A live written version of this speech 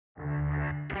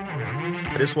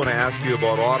I just want to ask you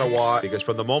about Ottawa, because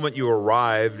from the moment you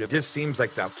arrived, it just seems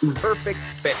like the perfect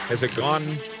fit. Has it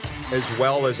gone as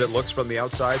well as it looks from the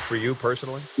outside for you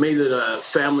personally? Made it a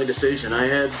family decision. I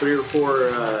had 3 or 4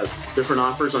 different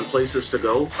offers on places to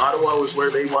go. Ottawa was where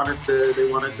they wanted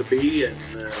to be, and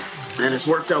it's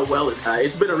worked out well.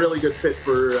 It's been a really good fit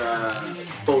for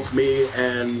both me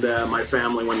and my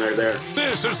family when they're there.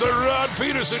 This is the Rod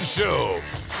Peterson Show.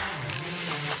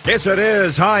 Yes, it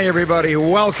is. Hi, everybody.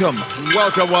 Welcome.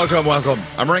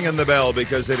 I'm ringing the bell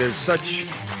because it is such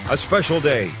a special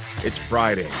day. It's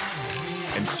Friday.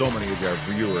 And so many of our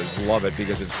viewers love it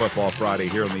because it's Football Friday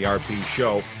here on the RP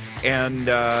Show. And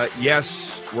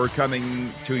yes, we're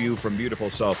coming to you from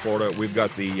beautiful South Florida. We've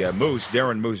got the Moose,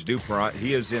 Darren Moose Dupont.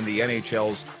 He is in the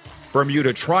NHL's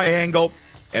Bermuda Triangle.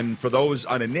 And for those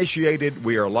uninitiated,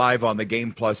 we are live on the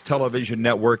Game Plus television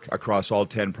network across all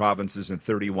 10 provinces and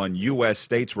 31 U.S.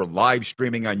 states. We're live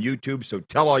streaming on YouTube, so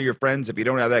tell all your friends if you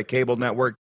don't have that cable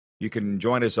network, you can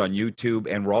join us on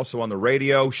YouTube. And we're also on the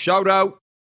radio. Shout out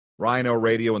Rhino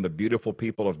Radio and the beautiful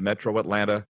people of Metro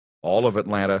Atlanta, all of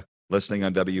Atlanta, listening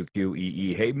on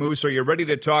WQEE. Hey, Moose, are you ready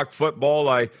to talk football?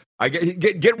 I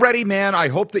get ready, man. I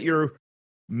hope that you're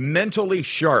mentally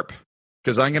sharp,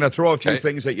 because I'm going to throw a few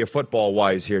things at you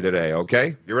football-wise here today,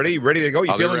 okay? You ready? You ready to go?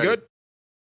 You feeling good?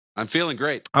 I'm feeling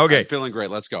great. Okay. I'm feeling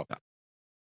great. Let's go.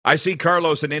 I see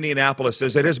Carlos in Indianapolis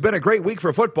says, it has been a great week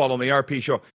for football on the RP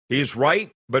Show. He's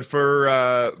right, but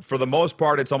for the most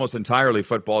part, it's almost entirely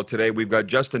football today. We've got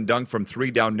Justin Dunk from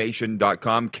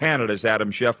 3downnation.com, Canada's Adam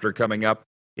Schefter coming up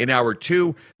in hour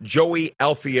 2. Joey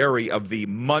Alfieri of the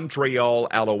Montreal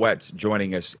Alouettes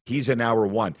joining us. He's in hour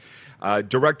 1.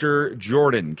 Director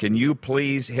Jordan, can you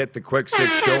please hit the quick 6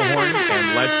 show horn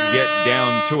and let's get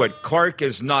down to it. Clark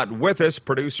is not with us.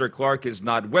 Producer Clark is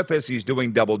not with us. He's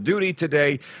doing double duty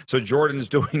today. So Jordan's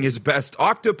doing his best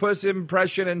octopus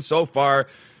impression, and so far,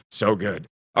 so good.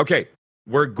 Okay,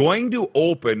 we're going to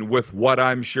open with what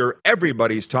I'm sure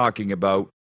everybody's talking about,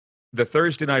 the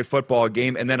Thursday night football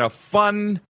game, and then a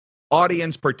fun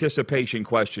audience participation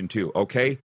question too,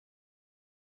 okay?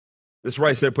 This is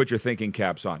where I said put your thinking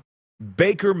caps on.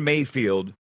 Baker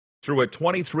Mayfield threw a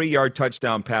 23-yard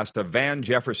touchdown pass to Van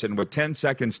Jefferson with 10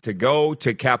 seconds to go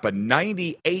to cap a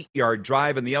 98-yard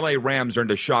drive, and the LA Rams earned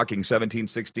a shocking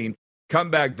 17-16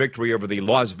 comeback victory over the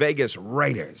Las Vegas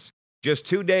Raiders. Just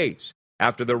 2 days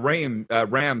after the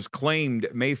Rams claimed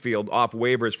Mayfield off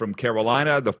waivers from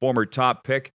Carolina, the former top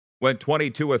pick went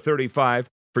 22 of 35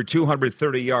 for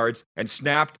 230 yards and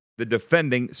snapped the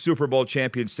defending Super Bowl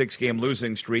champion 6-game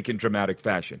losing streak in dramatic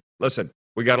fashion. Listen,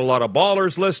 we got a lot of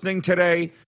ballers listening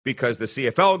today because the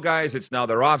CFL guys, it's now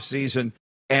their off season,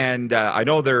 and I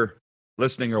know they're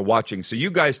listening or watching. So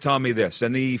you guys tell me this,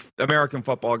 and the American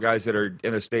football guys that are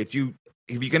in the States,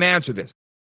 if you can answer this.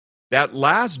 That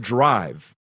last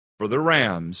drive for the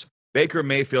Rams, Baker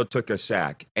Mayfield took a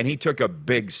sack, and he took a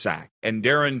big sack. And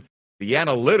Darren, the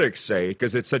analytics say,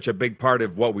 because it's such a big part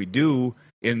of what we do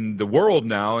in the world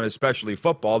now, and especially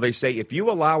football, they say if you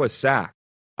allow a sack,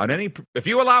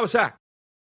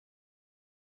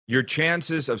 your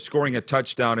chances of scoring a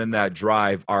touchdown in that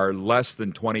drive are less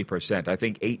than 20%. I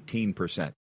think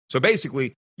 18%. So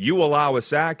basically, you allow a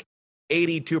sack,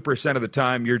 82% of the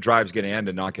time your drive's going to end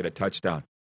and not get a touchdown.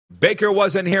 Baker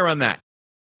wasn't here on that.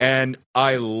 And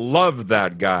I love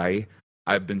that guy.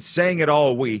 I've been saying it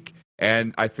all week.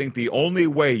 And I think the only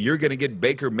way you're going to get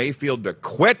Baker Mayfield to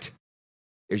quit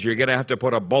is you're going to have to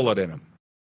put a bullet in him,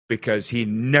 because he's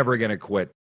never going to quit.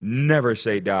 Never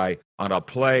say die on a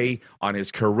play, on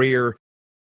his career.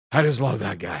 I just love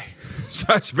that guy. So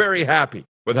I was very happy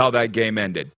with how that game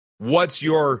ended. What's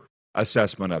your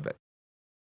assessment of it?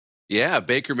 Yeah,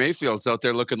 Baker Mayfield's out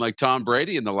there looking like Tom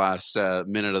Brady in the last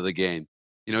minute of the game.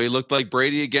 You know, he looked like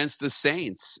Brady against the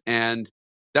Saints, and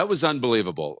that was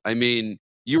unbelievable. I mean,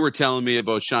 you were telling me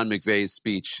about Sean McVay's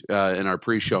speech in our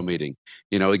pre-show meeting.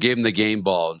 You know, he gave him the game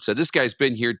ball and said, this guy's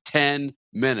been here 10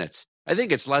 minutes. I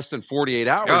think it's less than 48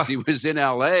 hours. He was in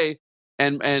L.A.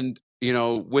 and you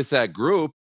know, with that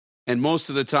group. And most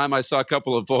of the time I saw a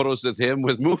couple of photos of him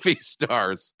with movie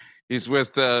stars. He's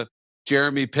with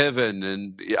Jeremy Piven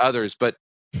and others. But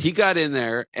he got in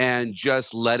there and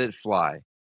just let it fly.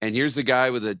 And here's a guy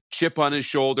with a chip on his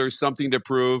shoulder, something to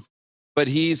prove. But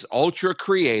he's ultra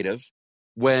creative.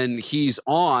 When he's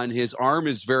on, his arm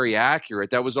is very accurate.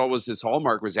 That was always his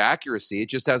hallmark, was accuracy. It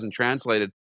just hasn't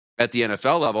translated at the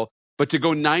NFL level. But to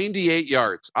go 98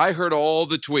 yards, I heard all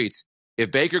the tweets.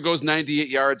 If Baker goes 98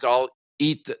 yards, I'll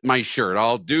eat my shirt.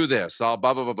 I'll do this. I'll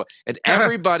blah, blah, blah, blah. And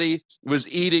everybody was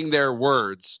eating their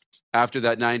words after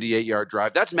that 98-yard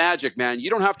drive. That's magic, man. You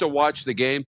don't have to watch the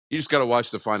game. You just got to watch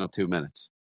the final 2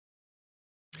 minutes.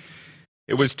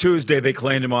 It was Tuesday. They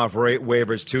claimed him off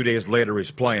waivers. 2 days later,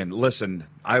 he's playing. Listen,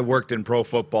 I worked in pro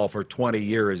football for 20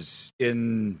 years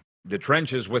in the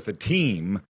trenches with a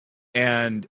team,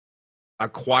 and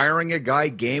acquiring a guy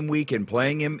game week and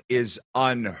playing him is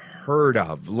unheard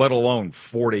of, let alone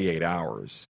 48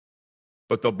 hours.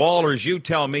 But the ballers, you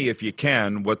tell me if you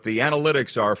can what the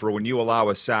analytics are for when you allow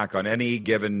a sack on any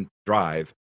given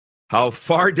drive, how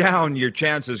far down your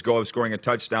chances go of scoring a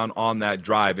touchdown on that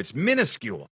drive. It's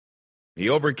minuscule. He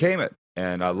overcame it,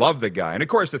 and I love the guy. And, of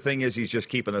course, the thing is he's just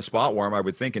keeping the spot warm, I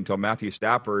would think, until Matthew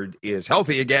Stafford is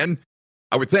healthy again.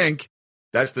 I would think.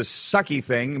 That's the sucky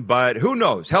thing, but who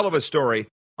knows? Hell of a story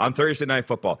on Thursday Night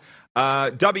Football.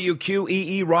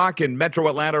 WQEE Rock in Metro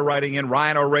Atlanta writing in.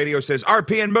 Ryan O'Radio says,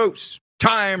 RP and Moose,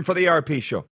 time for the RP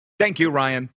show. Thank you,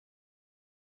 Ryan.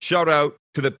 Shout out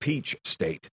to the Peach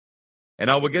State. And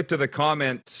I will get to the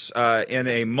comments in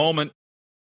a moment.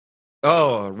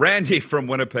 Oh, Randy from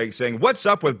Winnipeg saying, what's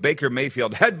up with Baker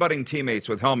Mayfield headbutting teammates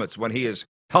with helmets when he is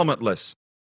helmetless?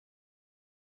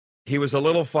 He was a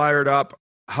little fired up.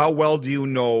 How well do you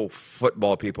know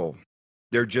football people?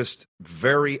 They're just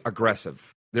very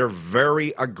aggressive. They're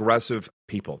very aggressive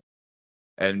people.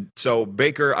 And so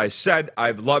Baker, I said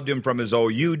I've loved him from his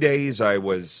OU days. I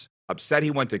was upset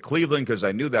he went to Cleveland because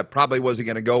I knew that probably wasn't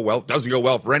going to go well. It doesn't go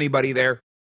well for anybody there.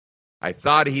 I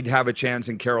thought he'd have a chance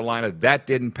in Carolina. That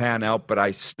didn't pan out, but I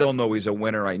still know he's a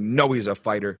winner. I know he's a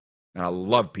fighter, and I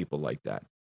love people like that.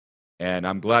 And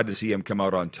I'm glad to see him come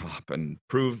out on top and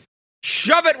prove,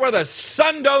 shove it where the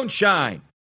sun don't shine.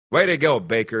 Way to go,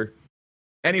 Baker.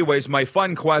 Anyways, my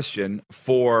fun question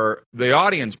for the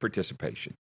audience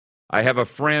participation. I have a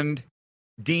friend,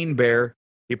 Dean Bear.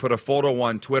 He put a photo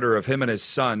on Twitter of him and his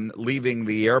son leaving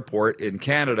the airport in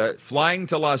Canada, flying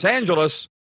to Los Angeles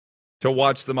to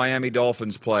watch the Miami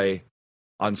Dolphins play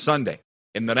on Sunday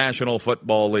in the National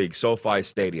Football League, SoFi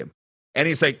Stadium. And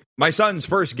he's like, my son's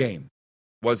first game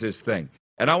was his thing.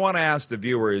 And I want to ask the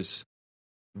viewers,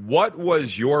 what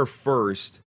was your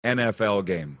first NFL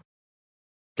game?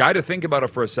 Got to think about it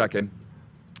for a second.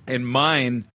 And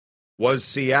mine was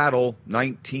Seattle,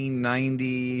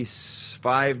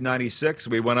 1995-96.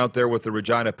 We went out there with the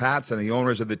Regina Pats, and the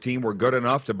owners of the team were good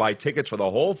enough to buy tickets for the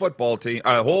whole football team,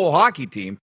 whole hockey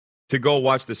team, to go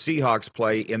watch the Seahawks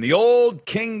play in the old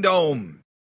King Dome.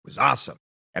 It was awesome.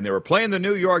 And they were playing the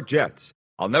New York Jets.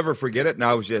 I'll never forget it. And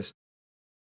I was just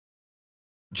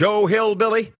Joe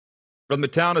Hillbilly from the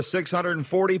town of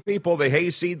 640 people, the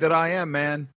hayseed that I am,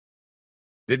 man.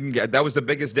 That was the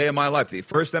biggest day of my life. The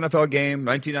first NFL game,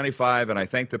 1995, and I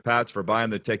thank the Pats for buying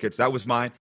the tickets. That was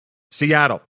mine.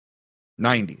 Seattle,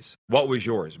 90s. What was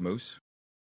yours, Moose?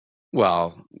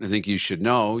 Well, I think you should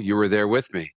know you were there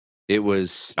with me. It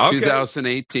was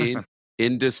 2018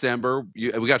 in December.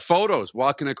 We got photos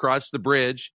walking across the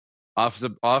bridge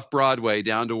off Broadway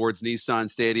down towards Nissan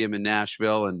Stadium in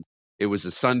Nashville, and it was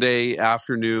a Sunday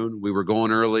afternoon. We were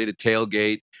going early to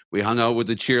tailgate. We hung out with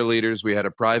the cheerleaders. We had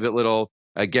a private little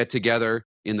get together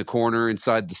in the corner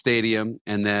inside the stadium,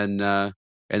 and then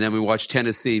we watched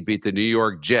Tennessee beat the New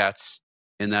York Jets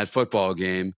in that football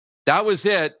game. That was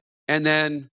it. And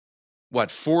then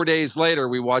 4 days later,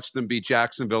 we watched them beat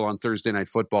Jacksonville on Thursday Night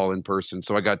Football in person.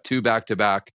 So I got two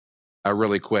back-to-back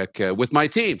really quick with my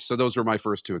team. So those were my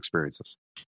first two experiences.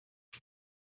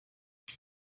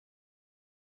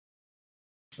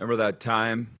 Remember that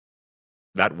time,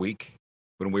 that week,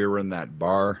 when we were in that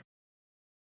bar?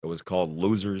 It was called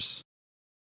Losers.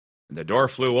 And the door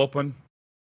flew open,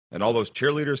 and all those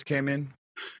cheerleaders came in.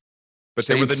 But Saints.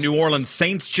 They were the New Orleans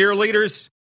Saints cheerleaders.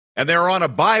 And they were on a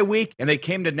bye week, and they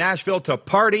came to Nashville to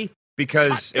party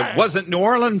because it wasn't New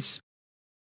Orleans.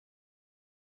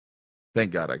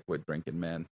 Thank God I quit drinking,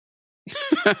 man.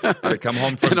 I'd come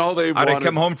home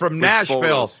from Nashville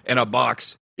photos. In a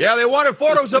box. Yeah, they wanted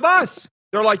photos of us.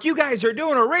 They're like, you guys are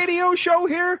doing a radio show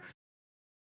here?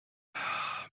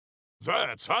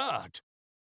 That's hot.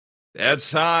 That's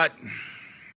hot.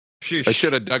 Sheesh. I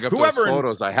should have dug up those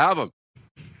photos. I have them.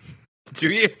 Do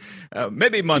you?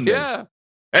 Maybe Monday. Yeah.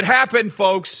 It happened,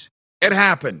 folks. It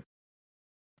happened.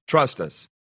 Trust us.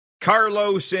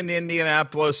 Carlos in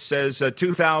Indianapolis says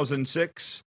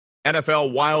 2006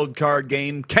 NFL wildcard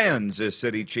game, Kansas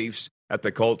City Chiefs at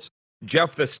the Colts.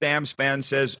 Jeff the Stamps fan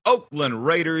says Oakland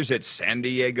Raiders at San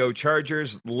Diego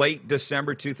Chargers. Late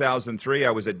December 2003,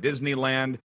 I was at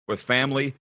Disneyland with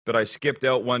family, but I skipped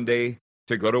out one day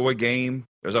to go to a game.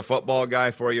 There's a football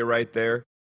guy for you right there.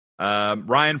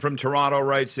 Ryan from Toronto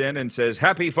writes in and says,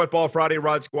 Happy Football Friday,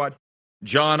 Rod Squad.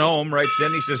 John Ohm writes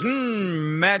in, he says,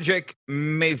 Magic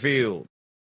Mayfield.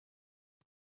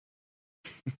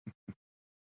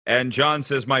 And John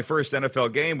says, my first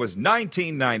NFL game was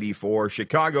 1994,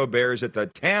 Chicago Bears at the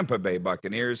Tampa Bay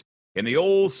Buccaneers in the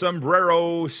old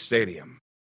Sombrero Stadium.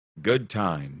 Good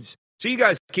times. So you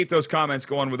guys keep those comments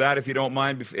going with that if you don't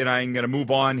mind. And I'm going to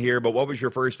move on here. But what was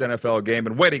your first NFL game?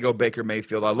 And way to go, Baker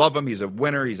Mayfield. I love him. He's a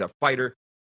winner. He's a fighter.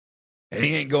 And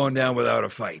he ain't going down without a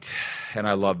fight. And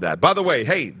I love that. By the way,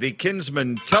 hey, the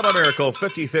Kinsman Telemiracle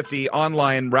 50/50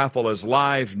 online raffle is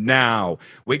live now.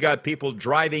 We got people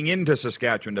driving into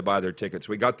Saskatchewan to buy their tickets.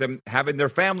 We got them having their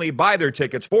family buy their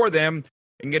tickets for them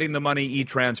and getting the money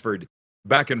e-transferred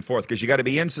back and forth, because you got to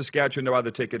be in Saskatchewan to buy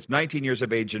the tickets, 19 years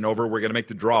of age and over. We're going to make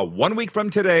the draw 1 week from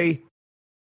today.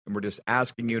 And we're just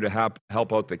asking you to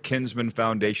help out the Kinsman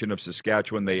Foundation of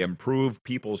Saskatchewan. They improve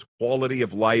people's quality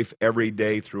of life every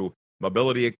day through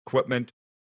mobility equipment,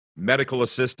 medical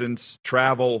assistance,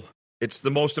 travel. It's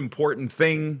the most important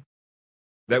thing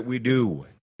that we do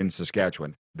in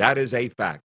Saskatchewan. That is a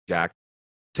fact, Jack.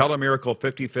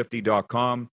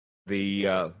 Telemiracle5050.com.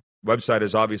 The website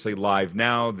is obviously live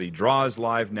now. The draw is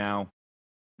live now.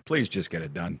 Please just get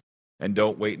it done and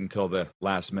don't wait until the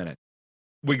last minute.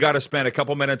 We got to spend a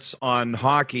couple minutes on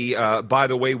hockey. By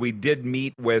the way, we did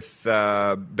meet with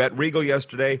Bet Regal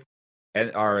yesterday, and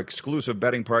our exclusive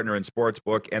betting partner in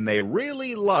Sportsbook, and they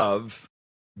really love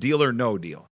Deal or No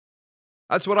Deal.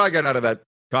 That's what I got out of that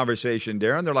conversation,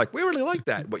 Darren. They're like, we really like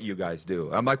that, what you guys do.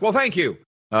 I'm like, well, thank you.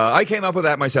 I came up with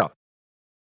that myself.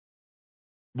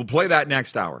 We'll play that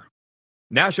next hour.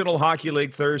 National Hockey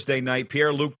League Thursday night,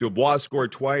 Pierre-Luc Dubois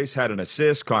scored twice, had an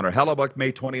assist. Connor Hellebuck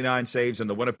made 29 saves, and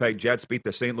the Winnipeg Jets beat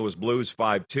the St. Louis Blues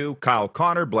 5-2. Kyle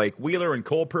Connor, Blake Wheeler, and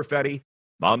Cole Perfetti,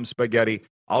 Mom Spaghetti,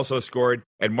 also scored,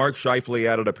 and Mark Scheifele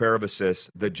added a pair of assists.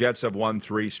 The Jets have won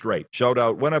 3 straight. Shout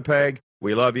out Winnipeg.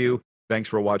 We love you. Thanks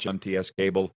for watching MTS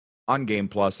Cable, on Game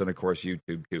Plus, and, of course,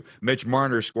 YouTube, too. Mitch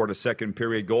Marner scored a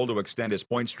second-period goal to extend his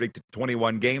point streak to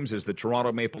 21 games as the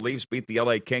Toronto Maple Leafs beat the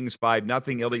LA Kings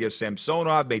 5-0. Ilya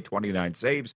Samsonov made 29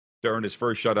 saves to earn his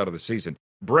first shutout of the season.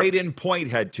 Braden Point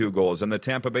had 2 goals, and the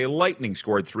Tampa Bay Lightning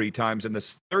scored 3 times in the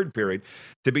third period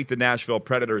to beat the Nashville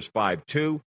Predators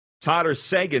 5-2. Tyler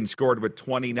Seguin scored with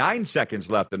 29 seconds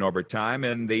left in overtime,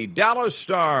 and the Dallas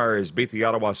Stars beat the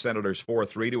Ottawa Senators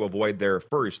 4-3 to avoid their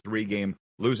first 3-game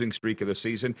losing streak of the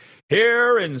season.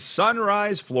 Here in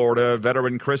Sunrise, Florida,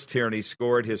 veteran Chris Tierney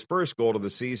scored his first goal of the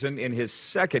season in his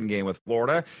second game with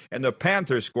Florida, and the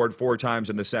Panthers scored 4 times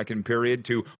in the second period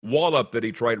to wallop the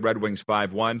Detroit Red Wings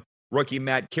 5-1. Rookie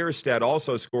Matt Kierstead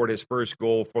also scored his first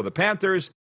goal for the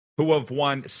Panthers, who have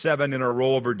won 7 in a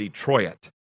row over Detroit.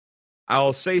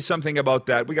 I'll say something about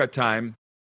that. We got time.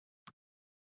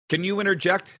 Can you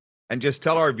interject and just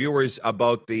tell our viewers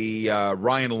about the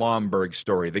Ryan Lomberg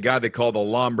story, the guy they call the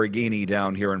Lamborghini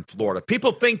down here in Florida?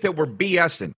 People think that we're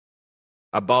BSing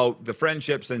about the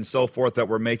friendships and so forth that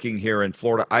we're making here in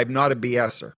Florida. I'm not a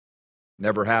BSer.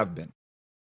 Never have been.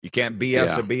 You can't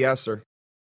BS a BSer.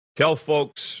 Tell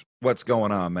folks what's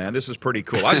going on, man. This is pretty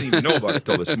cool. I didn't even know about it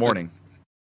till this morning.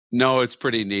 No, it's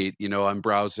pretty neat. You know, I'm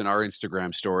browsing our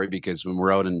Instagram story because when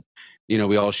we're out and, you know,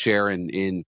 we all share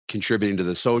in contributing to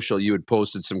the social, you had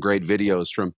posted some great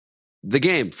videos from the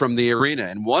game, from the arena.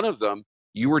 And one of them,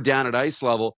 you were down at ice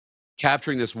level,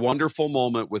 capturing this wonderful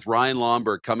moment with Ryan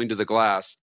Lomberg coming to the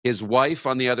glass, his wife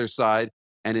on the other side,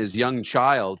 and his young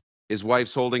child. His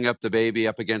wife's holding up the baby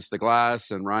up against the glass,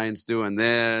 and Ryan's doing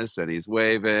this, and he's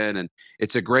waving. And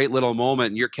it's a great little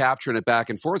moment, and you're capturing it back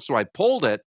and forth. So I pulled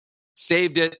it,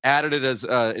 saved it, added it as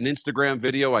an Instagram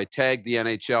video. I tagged the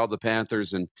NHL, the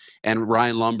Panthers, and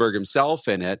Ryan Lomberg himself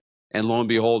in it. And lo and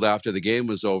behold, after the game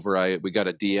was over, we got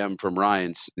a DM from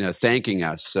Ryan thanking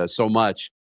us so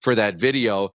much for that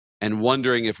video and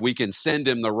wondering if we can send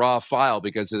him the raw file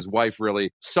because his wife really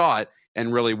saw it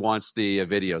and really wants the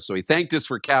video. So he thanked us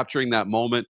for capturing that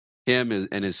moment, him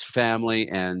and his family,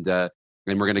 and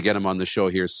we're going to get him on the show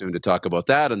here soon to talk about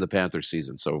that and the Panther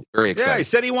season. So very excited. Yeah, he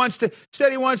said he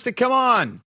wants to come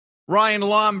on. Ryan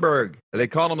Lomberg. They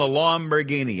call him the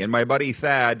Lamborghini. And my buddy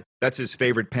Thad, that's his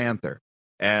favorite Panther.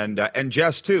 And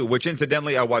Jess too, which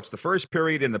incidentally, I watched the first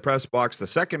period in the press box, the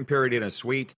second period in a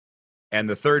suite, and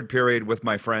the third period with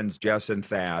my friends Jess and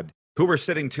Thad, who were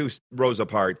sitting 2 rows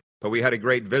apart. But we had a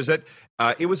great visit.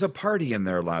 It was a party in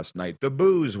there last night. The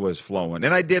booze was flowing.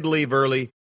 And I did leave early.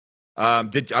 I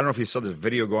don't know if you saw this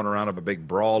video going around of a big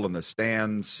brawl in the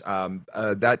stands.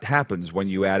 That happens when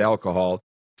you add alcohol.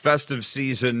 Festive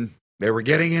season, they were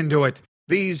getting into it.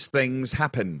 These things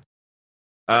happen.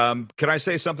 Can I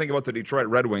say something about the Detroit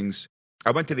Red Wings?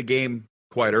 I went to the game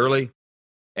quite early.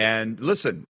 And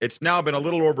listen, it's now been a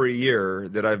little over a year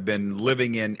that I've been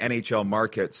living in NHL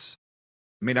markets.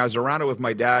 I mean, I was around it with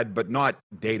my dad, but not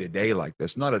day to day like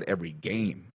this, not at every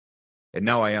game. and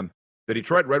now I am. The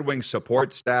Detroit Red Wings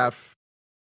support staff,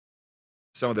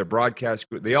 some of their broadcast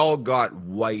group, they all got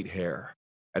white hair,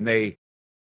 and they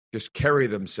just carry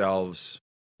themselves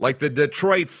like the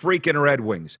Detroit freaking Red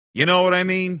Wings. You know what I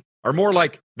mean? Or more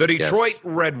like the Detroit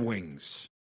Red Wings.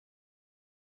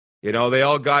 You know, they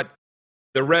all got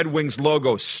the Red Wings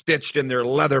logo stitched in their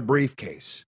leather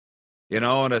briefcase. You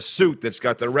know, and a suit that's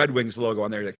got the Red Wings logo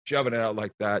on there, like shoving it out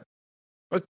like that.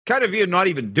 It's kind of you not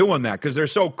even doing that because they're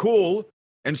so cool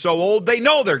and so old, they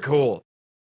know they're cool.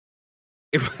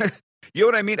 You know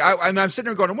what I mean? I'm sitting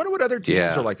there going, I wonder what other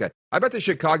teams are like that. I bet the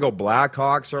Chicago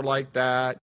Blackhawks are like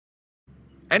that.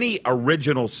 Any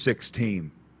original six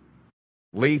team.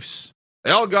 Leafs,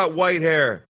 they all got white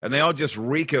hair, and they all just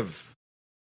reek of,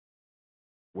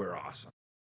 we're awesome.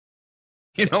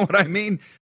 You know what I mean?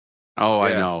 Oh,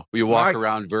 yeah. I know. We walk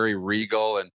around very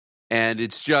regal, and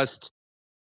it's just,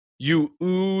 you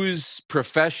ooze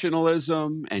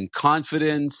professionalism and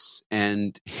confidence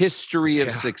and history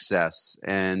of success.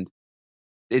 And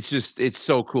it's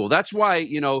so cool. That's why,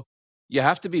 you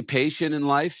have to be patient in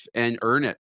life and earn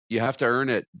it. You have to earn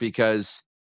it because,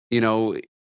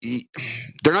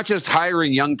 they're not just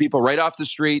hiring young people right off the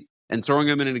street and throwing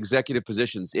them in executive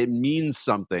positions. It means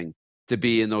something to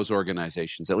be in those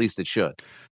organizations. At least it should.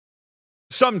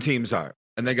 Some teams are,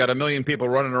 and they got a million people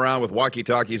running around with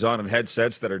walkie-talkies on and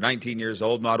headsets that are 19 years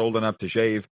old, not old enough to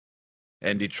shave.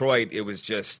 And Detroit, it was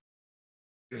just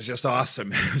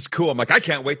awesome. It was cool. I'm like, I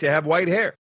can't wait to have white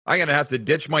hair. I'm going to have to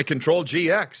ditch my Control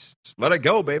GX. Just let it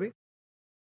go, baby.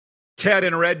 Ted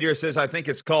in Red Deer says, I think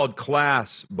it's called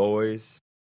class, boys.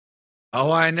 Oh,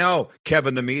 I know.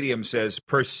 Kevin the Medium says,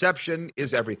 perception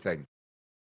is everything.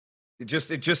 It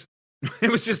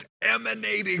was just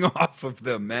emanating off of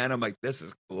them, man. I'm like, this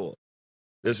is cool.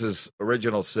 This is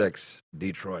Original Six,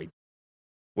 Detroit.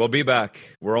 We'll be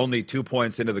back. We're only 2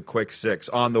 points into the quick six.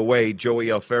 On the way, Joey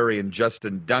Alfieri and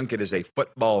Justin Duncan is a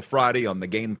Football Friday on the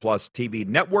Game Plus TV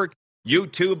network,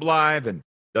 YouTube Live, and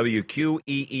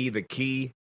WQEE The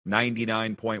Key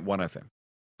 99.1 FM.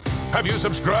 Have you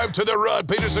subscribed to The Rod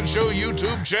Peterson Show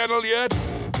YouTube channel yet?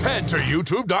 Head to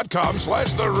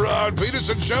youtube.com/The Rod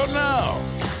Peterson Show now.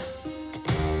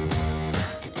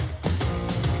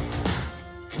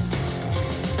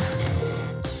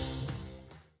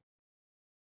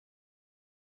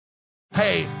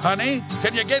 Hey, honey,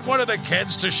 can you get one of the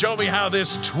kids to show me how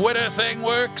this Twitter thing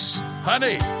works?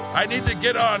 Honey, I need to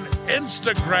get on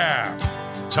Instagram.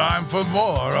 Time for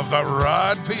more of The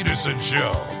Rod Peterson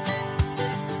Show.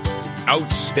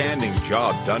 Outstanding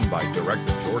job done by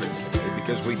Director Jordan today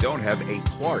because we don't have a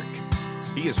Clark.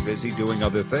 He is busy doing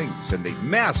other things in the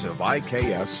massive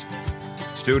IKS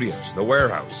studios, the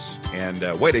warehouse. And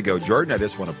way to go, Jordan. I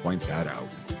just want to point that out.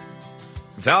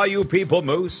 Value people,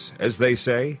 Moose, as they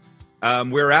say.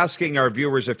 We're asking our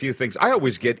viewers a few things. I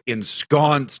always get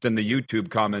ensconced in the YouTube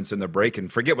comments in the break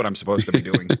and forget what I'm supposed to be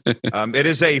doing. It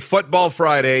is a Football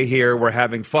Friday here. We're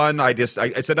having fun.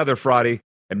 It's another Friday,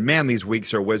 and man, these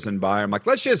weeks are whizzing by. I'm like,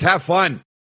 let's just have fun.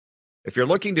 If you're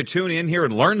looking to tune in here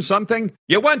and learn something,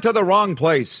 you went to the wrong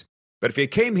place. But if you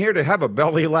came here to have a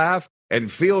belly laugh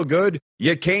and feel good,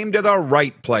 you came to the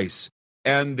right place.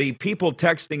 And the people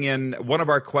texting in, one of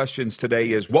our questions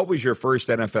today is, what was your first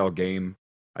NFL game?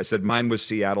 I said mine was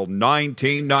Seattle,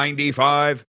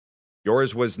 1995.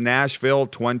 Yours was Nashville,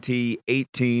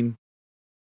 2018.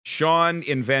 Sean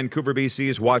in Vancouver, BC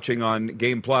is watching on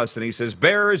Game Plus, and he says,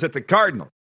 Bears at the Cardinal.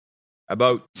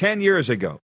 About 10 years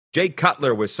ago, Jay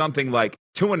Cutler was something like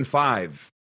 2-5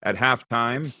 at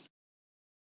halftime.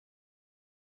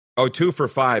 2 for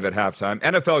 5 at halftime.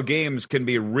 NFL games can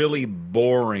be really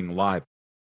boring live.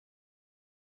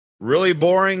 Really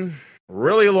boring,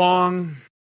 really long.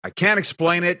 I can't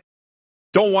explain it.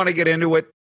 Don't want to get into it.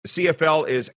 The CFL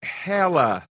is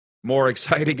hella more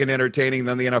exciting and entertaining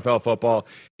than the NFL football.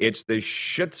 It's the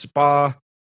chutzpah,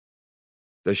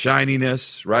 the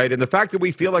shininess, right? And the fact that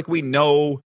we feel like we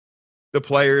know the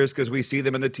players because we see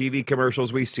them in the TV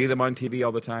commercials. We see them on TV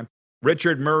all the time.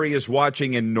 Richard Murray is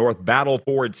watching in North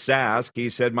Battleford, Sask. He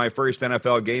said, my first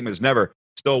NFL game is never.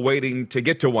 Still waiting to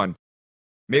get to one.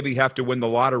 Maybe have to win the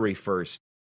lottery first.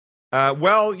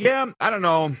 Well, yeah, I don't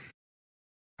know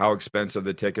how expensive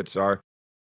the tickets are. I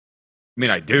mean,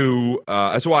 I do.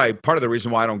 That's why part of the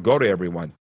reason why I don't go to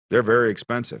everyone. They're very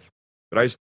expensive. But I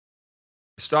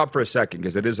stop for a second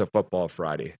because it is a Football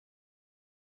Friday.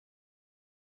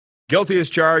 Guilty as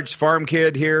charged, farm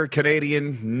kid here,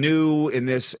 Canadian, new in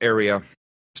this area.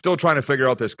 Still trying to figure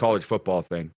out this college football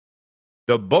thing.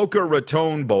 The Boca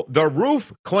Raton Bowl, the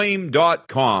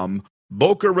roofclaim.com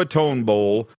Boca Raton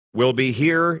Bowl will be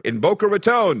here in Boca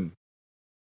Raton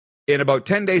in about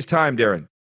 10 days' time, Darren,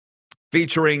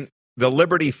 featuring the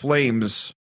Liberty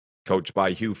Flames, coached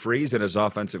by Hugh Freeze and his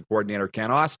offensive coordinator,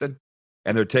 Ken Austin,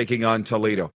 and they're taking on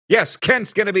Toledo. Yes,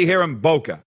 Kent's going to be here in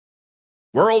Boca.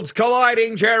 Worlds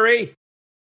colliding, Jerry.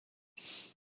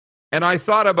 And I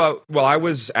thought about, I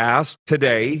was asked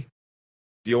today,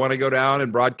 do you want to go down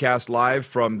and broadcast live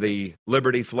from the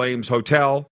Liberty Flames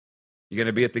Hotel? You're going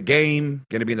to be at the game,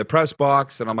 going to be in the press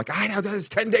box. And I'm like, I know, that's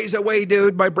 10 days away,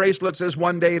 dude. My bracelet says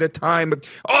 1 day at a time.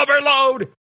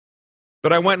 Overload!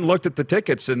 But I went and looked at the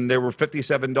tickets, and they were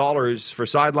 $57 for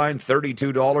sideline,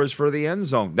 $32 for the end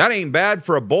zone. That ain't bad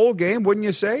for a bowl game, wouldn't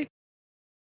you say?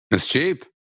 It's cheap.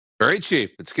 Very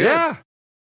cheap. It's good. Yeah.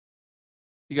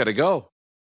 You got to go.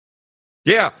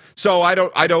 Yeah. So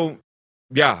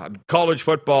college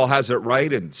football has it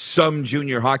right, and some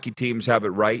junior hockey teams have it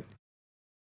right.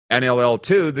 NLL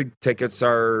too, the tickets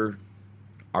are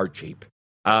cheap.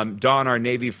 Don, our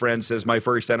Navy friend, says, my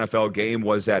first NFL game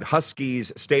was at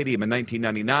Huskies Stadium in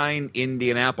 1999,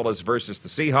 Indianapolis versus the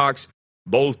Seahawks.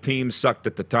 Both teams sucked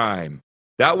at the time.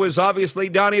 That was obviously,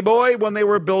 Donnie Boy, when they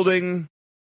were building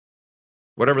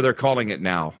whatever they're calling it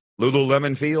now.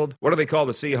 Lululemon Field? What do they call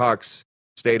the Seahawks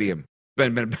Stadium?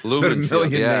 Been Lumen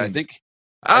Field, yeah. Names.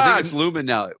 I think it's Lumen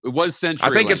now. It was CenturyLink.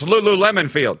 I think it's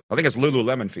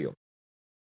Lululemon Field.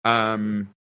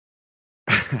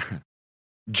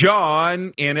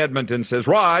 John in Edmonton says,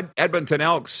 Rod, Edmonton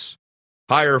Elks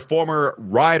hire former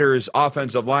Riders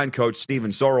offensive line coach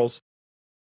Steven Sorrells.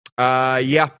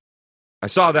 Yeah, I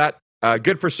saw that.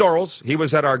 Good for Sorrells. He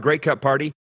was at our Grey Cup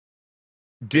party.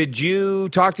 Did you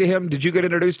talk to him? Did you get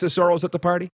introduced to Sorrells at the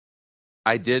party?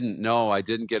 I didn't. No, I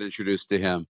didn't get introduced to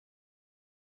him.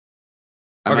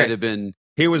 I Okay. might have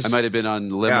been on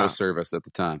limo service at the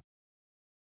time.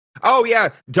 Oh, yeah.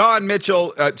 Don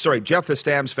Mitchell, Jeff the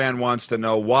Stamps fan wants to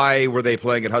know, why were they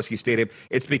playing at Husky Stadium?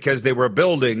 It's because they were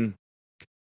building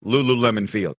Lululemon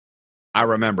Field. I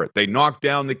remember it. They knocked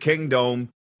down the Kingdome,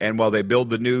 and while they built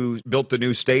the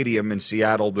new stadium in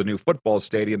Seattle, the new football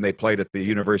stadium, they played at the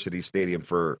University Stadium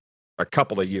for a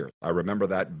couple of years. I remember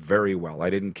that very well. I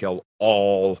didn't kill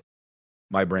all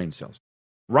my brain cells.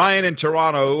 Ryan in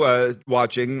Toronto,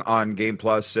 watching on Game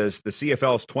Plus, says the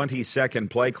CFL's 20-second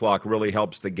play clock really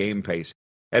helps the game pace.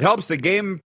 It helps the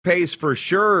game pace for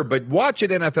sure, but watch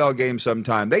an NFL game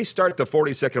sometime. They start the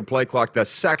 40-second play clock the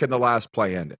second the last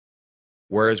play ended.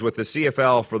 Whereas with the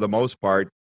CFL, for the most part,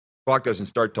 the clock doesn't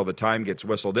start till the time gets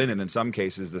whistled in, and in some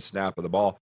cases, the snap of the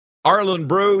ball. Arlen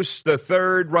Bruce, the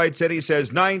third, writes in, he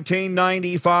says,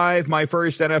 1995, my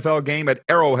first NFL game at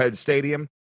Arrowhead Stadium.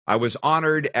 I was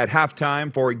honored at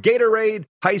halftime for Gatorade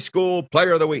High School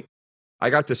Player of the Week.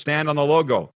 I got to stand on the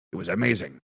logo. It was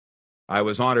amazing. I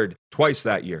was honored twice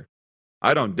that year.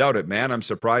 I don't doubt it, man. I'm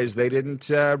surprised they didn't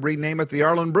rename it the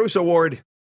Arlen Bruce Award.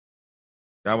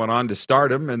 I went on to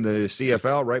stardom in the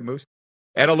CFL, right, Moose?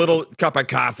 And a little cup of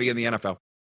coffee in the NFL.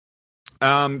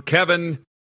 Kevin,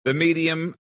 the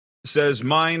medium, says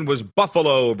mine was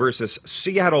Buffalo versus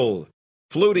Seattle.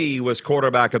 Flutie was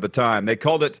quarterback at the time. They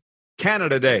called it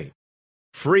Canada Day.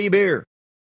 Free beer.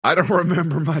 I don't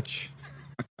remember much.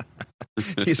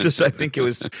 He says, I think it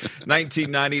was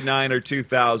 1999 or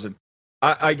 2000.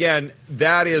 Again,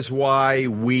 that is why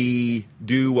we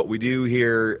do what we do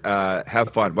here. Have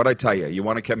fun. What I tell you, you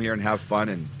want to come here and have fun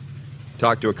and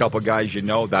talk to a couple guys you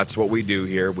know, that's what we do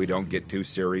here. We don't get too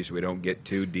serious. We don't get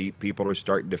too deep. People are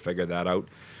starting to figure that out.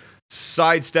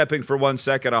 Sidestepping for 1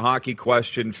 second, a hockey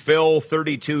question.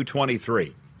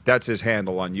 Phil3223. That's his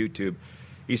handle on YouTube.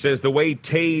 He says, the way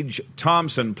Tage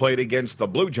Thompson played against the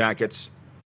Blue Jackets,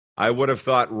 I would have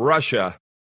thought Russia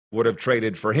would have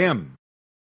traded for him.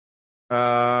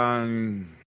 Try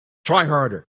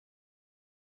harder.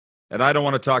 And I don't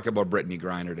want to talk about Brittany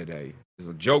Griner today, because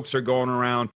the jokes are going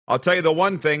around. I'll tell you the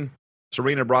one thing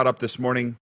Serena brought up this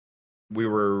morning. We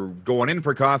were going in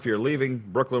for coffee or leaving,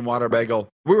 Brooklyn Water Bagel.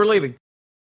 We were leaving.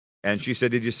 And she said,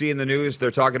 did you see in the news,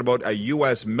 they're talking about a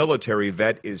U.S. military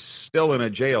vet is still in a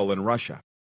jail in Russia.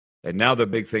 And now the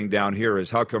big thing down here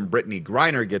is, how come Brittany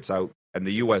Griner gets out and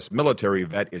the U.S. military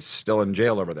vet is still in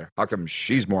jail over there? How come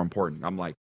she's more important? I'm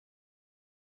like,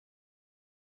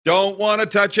 don't want to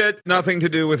touch it. Nothing to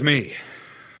do with me.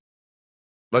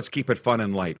 Let's keep it fun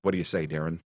and light. What do you say,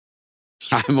 Darren?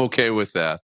 I'm okay with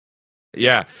that.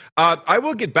 Yeah. I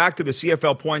will get back to the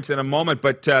CFL points in a moment,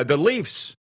 but the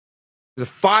Leafs, the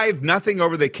 5-0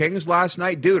 over the Kings last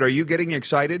night. Dude, are you getting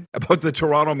excited about the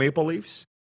Toronto Maple Leafs?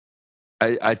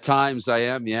 At times I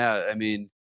am, yeah. I mean,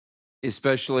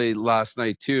 especially last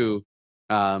night too.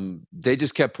 They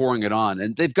just kept pouring it on,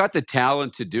 and they've got the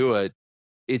talent to do it.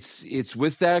 It's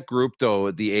with that group,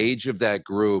 though, the age of that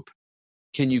group,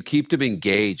 can you keep them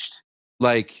engaged?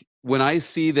 Like, when I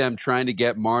see them trying to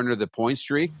get Marner the point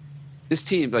streak, this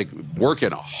team, like,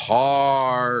 working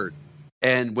hard.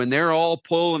 And when they're all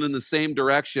pulling in the same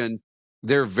direction,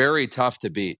 they're very tough to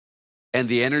beat. And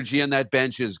the energy on that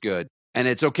bench is good. And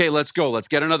it's okay, let's go. Let's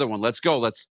get another one. Let's go.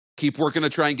 Let's keep working to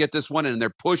try and get this one in. And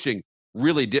they're pushing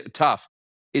really tough.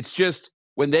 It's just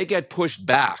when they get pushed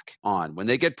back on,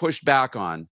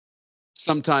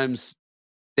 sometimes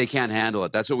they can't handle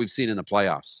it. That's what we've seen in the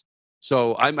playoffs.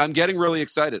 So I'm getting really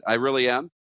excited. I really am.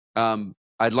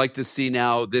 I'd like to see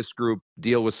now this group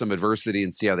deal with some adversity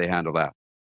and see how they handle that.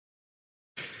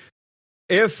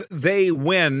 If they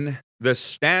win the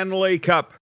Stanley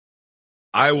Cup,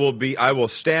 I will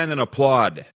stand and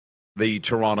applaud the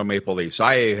Toronto Maple Leafs.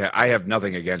 I have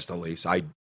nothing against the Leafs. I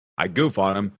goof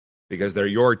on them because they're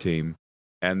your team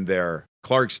and they're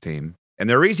Clark's team, and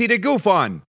they're easy to goof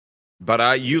on.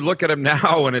 But you look at them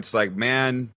now, and it's like,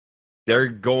 man, they're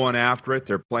going after it.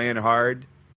 They're playing hard.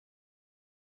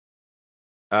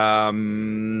 Where's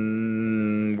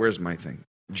my thing?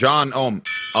 John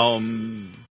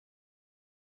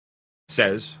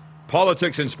says,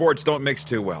 politics and sports don't mix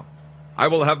too well. I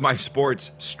will have my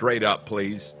sports straight up,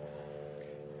 please.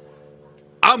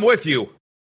 I'm with you.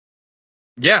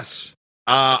 Yes.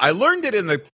 I learned it in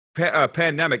the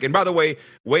pandemic. And by the way,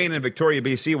 Wayne in Victoria,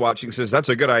 BC watching says, that's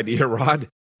a good idea, Rod.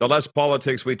 The less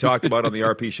politics we talk about on the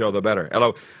RP show, the better.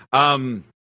 Hello.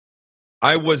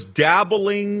 I was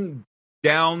dabbling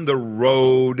down the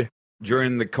road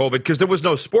during the COVID because there was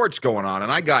no sports going on,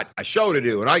 and I got a show to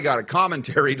do, and I got a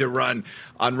commentary to run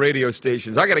on radio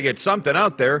stations. I got to get something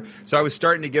out there. So I was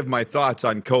starting to give my thoughts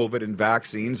on COVID and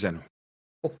vaccines, and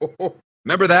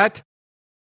remember that?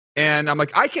 And I'm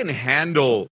like, I can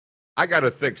handle, I got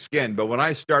a thick skin, but when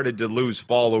I started to lose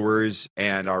followers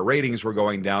and our ratings were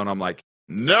going down, I'm like,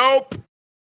 nope,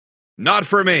 not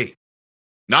for me.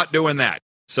 Not doing that.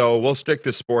 So we'll stick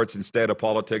to sports instead of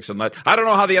politics and I don't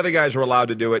know how the other guys are allowed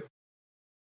to do it,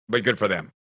 but good for them.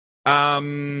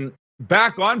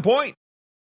 Back on point.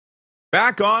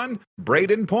 Back on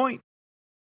Braden Point.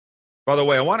 By the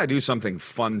way, I want to do something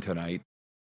fun tonight.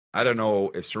 I don't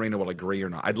know if Serena will agree or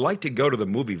not. I'd like to go to the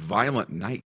movie Violent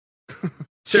Night.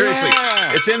 Seriously,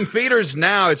 yeah. It's in theaters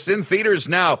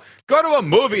now. Go to a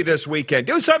movie this weekend.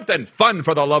 Do something fun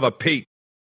for the love of Pete.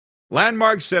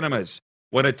 Landmark Cinemas.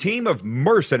 When a team of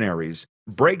mercenaries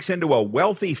breaks into a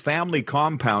wealthy family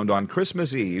compound on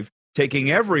Christmas Eve,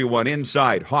 taking everyone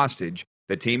inside hostage,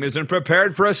 the team isn't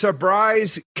prepared for a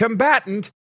surprise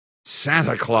combatant,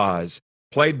 Santa Claus,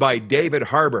 played by David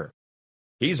Harbour.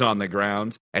 He's on the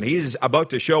grounds, and he's about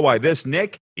to show why this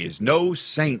Nick is no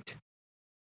saint.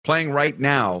 Playing right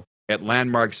now at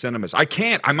Landmark Cinemas. I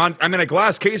can't. I'm in a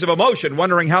glass case of emotion,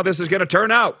 wondering how this is going to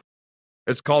turn out.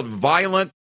 It's called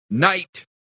Violent Night.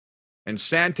 And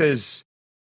Santa's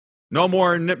no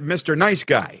more Mr. Nice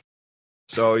Guy.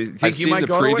 So you think you might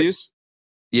go to it?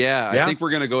 Yeah, I think we're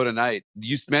going to go tonight.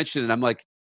 You mentioned it. I'm like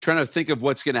trying to think of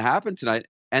what's going to happen tonight,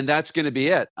 and that's going to be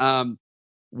it.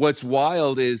 What's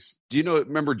wild is,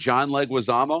 remember John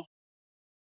Leguizamo?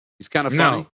 He's kind of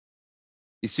funny. No.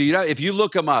 You see, if you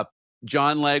look him up,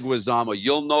 John Leguizamo,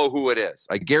 you'll know who it is.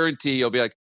 I guarantee you'll be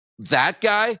like, that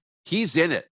guy, he's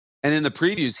in it. And in the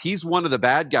previews, he's one of the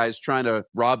bad guys trying to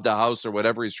rob the house or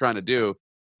whatever he's trying to do.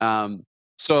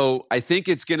 So I think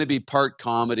it's going to be part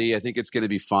comedy. I think it's going to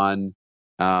be fun,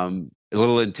 a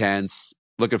little intense.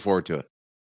 Looking forward to it.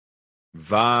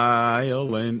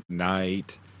 Violent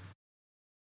Night.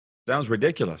 Sounds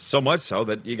ridiculous. So much so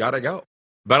that you got to go.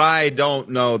 But I don't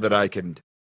know that I can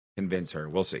convince her.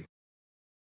 We'll see.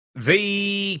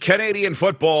 The Canadian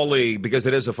Football League, because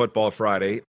it is a Football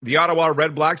Friday. The Ottawa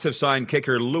Red Blacks have signed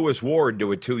kicker Lewis Ward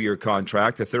to a 2-year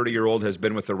contract. The 30-year-old has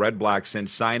been with the Red Blacks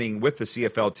since signing with the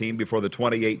CFL team before the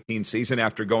 2018 season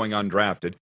after going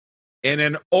undrafted. In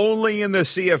the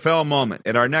CFL moment,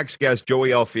 and our next guest, Joey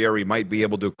Alfieri, might be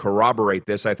able to corroborate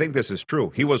this. I think this is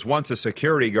true. He was once a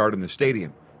security guard in the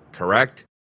stadium, correct?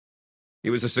 He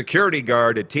was a security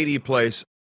guard at TD Place,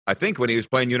 I think when he was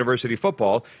playing university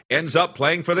football, ends up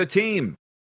playing for the team.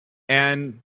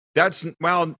 And that's,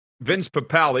 Vince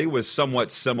Papale was somewhat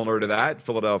similar to that,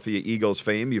 Philadelphia Eagles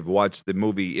fame. You've watched the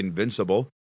movie Invincible.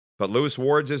 But Lewis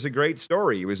Ward's is a great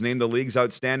story. He was named the league's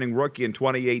outstanding rookie in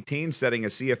 2018, setting a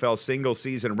CFL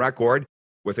single-season record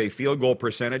with a field goal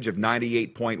percentage of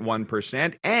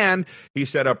 98.1%. And he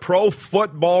set a pro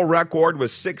football record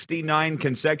with 69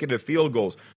 consecutive field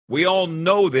goals. We all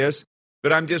know this,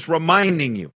 but I'm just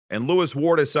reminding you. And Lewis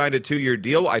Ward has signed a 2-year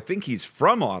deal. I think he's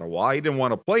from Ottawa. He didn't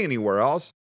want to play anywhere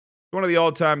else. One of the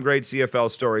all-time great CFL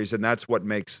stories, and that's what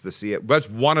makes the CFL. That's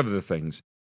one of the things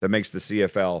that makes the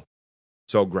CFL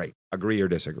so great. Agree or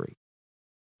disagree?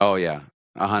 Oh, yeah.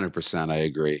 100%. I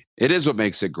agree. It is what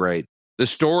makes it great. the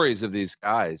stories of these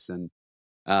guys, and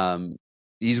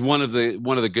he's one of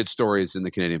the good stories in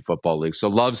the Canadian Football League. So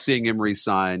love seeing him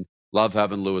re-sign. Love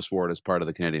having Lewis Ward as part of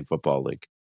the Canadian Football League.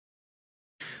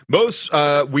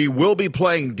 We will be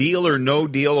playing Deal or No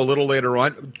Deal a little later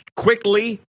on.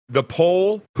 Quickly, the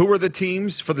poll. Who are the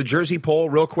teams for the Jersey poll?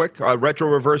 Real quick, retro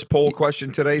reverse poll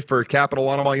question today for Capital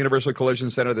Ottawa Universal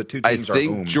Collision Center. The two teams I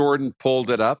think Jordan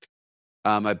pulled it up.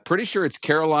 I'm pretty sure it's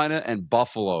Carolina and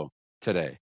Buffalo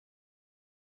today.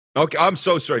 Okay, I'm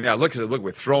so sorry. Now, look,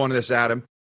 we're throwing this at him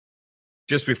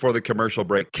just before the commercial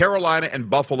break. Carolina and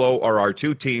Buffalo are our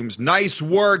two teams. Nice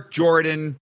work,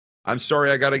 Jordan. I'm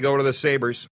sorry I got to go to the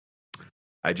Sabres.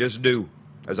 I just do.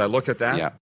 As I look at that, yeah.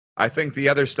 I think the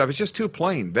other stuff is just too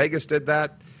plain. Vegas did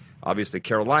that. Obviously,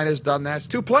 Carolina's done that. It's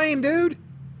too plain, dude.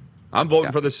 I'm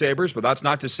voting for the Sabres, but that's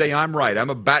not to say I'm right.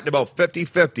 I'm batting about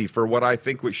 50-50 for what I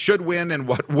think we should win and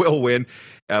what will win.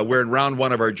 We're in round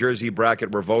one of our Jersey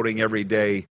bracket. We're voting every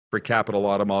day for Capital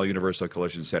Ottawa Universal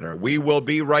Collision Center. We will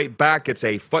be right back. It's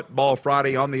a Football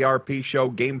Friday on the RP Show,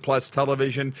 Game Plus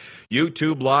Television,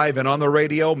 YouTube Live, and on the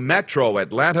radio, Metro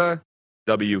Atlanta,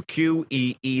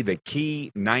 WQEE, The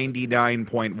Key,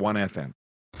 99.1 FM.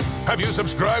 Have you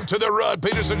subscribed to the Rod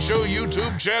Peterson Show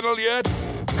YouTube channel yet?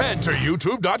 Head to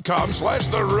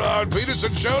youtube.com/The Rod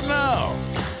Peterson Show now.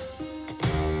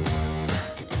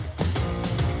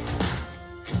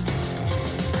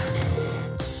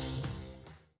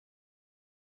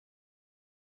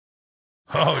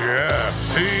 Oh, yeah,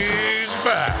 he's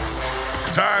back.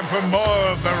 Time for more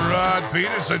of the Rod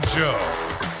Peterson Show.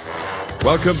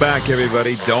 Welcome back,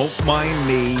 everybody. Don't mind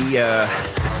me.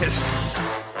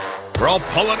 We're all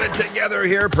pulling it together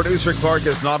here. Producer Clark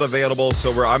is not available,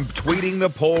 so I'm tweeting the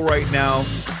poll right now.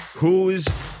 Whose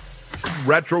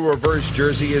retro reverse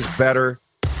jersey is better?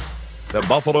 The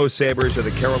Buffalo Sabres or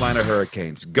the Carolina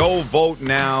Hurricanes? Go vote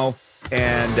now.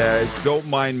 And don't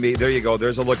mind me. There you go.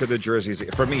 There's a look at the jerseys.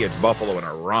 For me, it's Buffalo in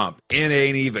a romp. It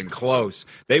ain't even close.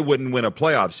 They wouldn't win a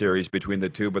playoff series between the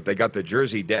two, but they got the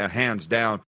jersey hands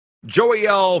down. Joey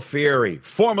Alfieri,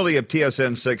 formerly of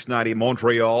TSN 690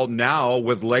 Montreal, now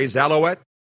with Les Alouettes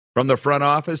from the front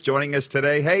office, joining us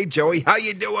today. Hey, Joey, how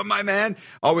you doing, my man?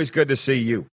 Always good to see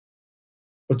you.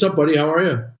 What's up, buddy? How are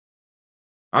you?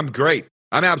 I'm great.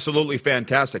 I'm absolutely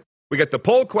fantastic. We got the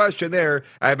poll question there.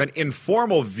 I have an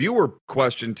informal viewer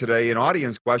question today, an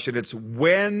audience question. It's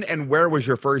when and where was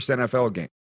your first NFL game?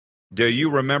 Do you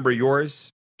remember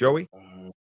yours, Joey?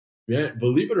 Yeah,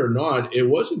 believe it or not, it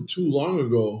wasn't too long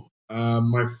ago.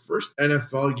 My first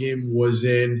NFL game was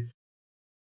in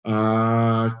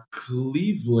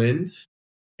Cleveland,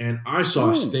 and I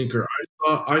saw a stinker.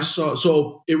 I saw.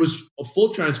 So it was a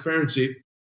full transparency.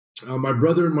 My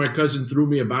brother and my cousin threw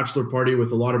me a bachelor party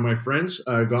with a lot of my friends.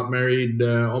 Got married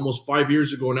almost 5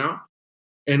 years ago now.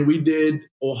 And we did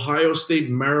Ohio State,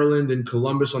 Maryland, and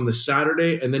Columbus on the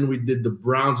Saturday. And then we did the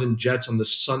Browns and Jets on the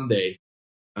Sunday.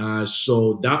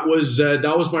 So that was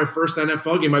my first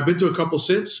NFL game. I've been to a couple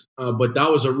since, but that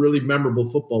was a really memorable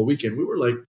football weekend. We were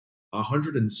like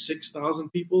 106,000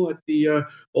 people at the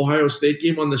Ohio State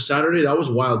game on the Saturday. That was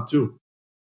wild, too.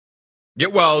 Yeah,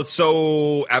 well,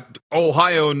 so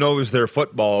Ohio knows their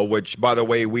football, which, by the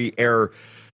way, we air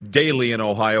daily in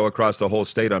Ohio across the whole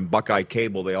state on Buckeye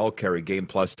Cable. They all carry Game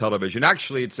Plus television.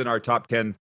 Actually, it's in our top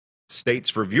 10 states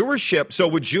for viewership. So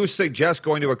would you suggest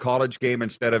going to a college game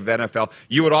instead of NFL?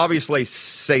 You would obviously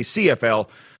say CFL,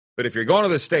 but if you're going to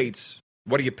the States,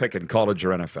 what are you picking, college or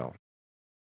NFL?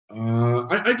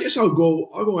 I guess I'll go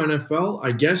NFL,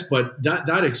 I guess, but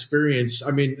that experience,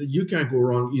 I mean, you can't go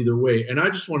wrong either way. And I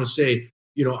just want to say,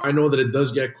 I know that it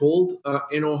does get cold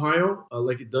in Ohio,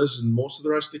 like it does in most of the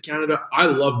rest of Canada. I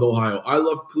loved Ohio. I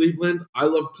love Cleveland. I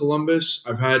love Columbus.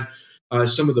 I've had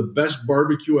some of the best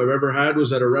barbecue I've ever had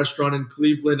was at a restaurant in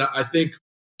Cleveland. I think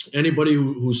anybody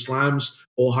who slams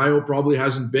Ohio probably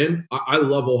hasn't been. I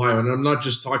love Ohio, and I'm not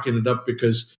just talking it up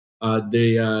because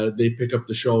they pick up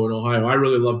the show in Ohio. I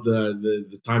really loved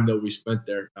the time that we spent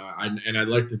there, and I'd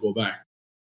like to go back.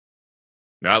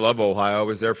 I love Ohio. I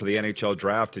was there for the NHL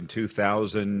draft in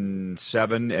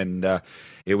 2007, and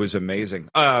it was amazing.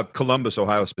 Columbus,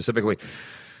 Ohio specifically.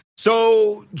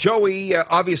 So, Joey,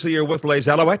 obviously you're with Les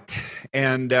Alouettes,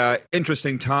 and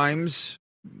interesting times.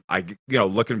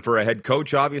 Looking for a head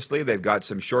coach, obviously. They've got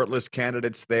some shortlist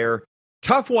candidates there.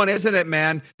 Tough one, isn't it,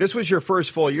 man? This was your first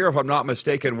full year, if I'm not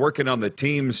mistaken, working on the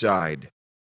team side.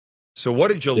 So what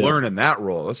did you learn in that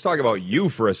role? Let's talk about you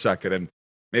for a second and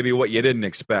maybe what you didn't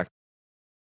expect.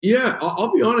 Yeah,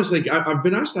 I'll be honest. Like I've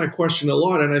been asked that question a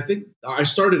lot, and I think I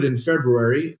started in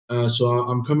February, so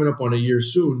I'm coming up on a year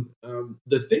soon.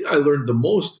 The thing I learned the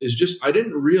most is just I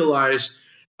didn't realize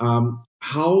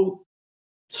how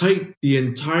tight the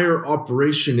entire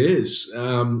operation is.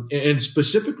 And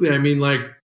specifically, I mean, like,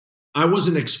 I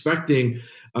wasn't expecting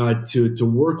to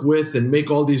work with and make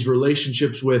all these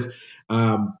relationships with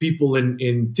people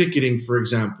in ticketing, for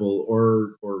example,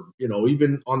 or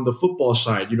even on the football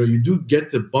side. You do get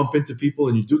to bump into people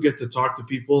and you do get to talk to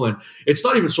people, and it's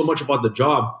not even so much about the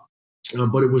job,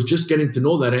 but it was just getting to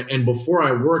know that. And before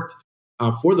I worked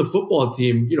for the football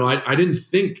team, I didn't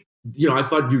think. I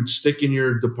thought you'd stick in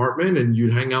your department and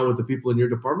you'd hang out with the people in your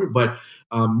department, but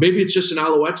maybe it's just an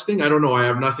Alouettes thing. I don't know. I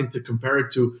have nothing to compare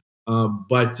it to.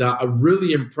 But I'm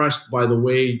really impressed by the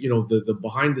way, the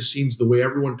behind the scenes, the way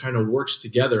everyone kind of works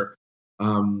together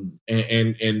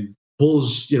and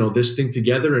pulls, this thing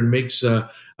together and makes an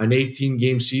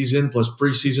 18-game season plus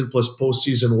preseason plus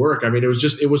postseason work. I mean,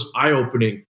 it was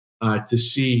eye-opening to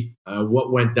see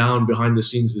what went down behind the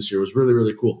scenes this year. It was really,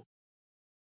 really cool.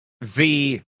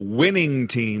 The winning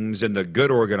teams and the good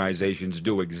organizations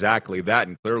do exactly that.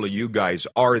 And clearly you guys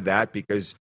are that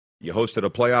because you hosted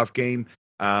a playoff game.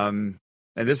 And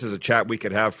this is a chat we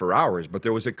could have for hours, but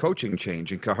there was a coaching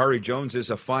change, and Kahari Jones is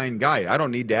a fine guy. I don't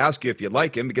need to ask you if you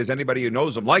like him because anybody who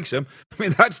knows him likes him. I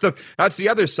mean, that's the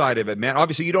other side of it, man.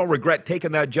 Obviously, you don't regret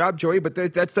taking that job, Joey, but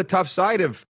that's the tough side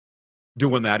of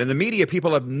doing that. In the media,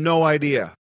 people have no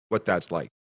idea what that's like.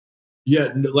 Yeah,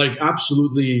 like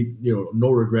absolutely,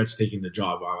 no regrets taking the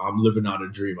job. I'm living out a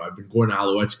dream. I've been going to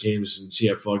Alouettes games and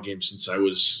CFL games since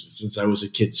I was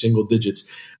a kid, single digits.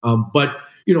 But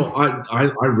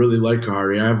I really like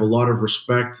Kahari. I have a lot of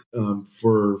respect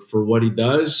for what he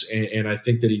does, and I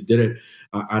think that he did it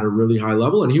at a really high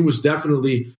level. And he was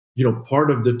definitely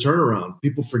part of the turnaround.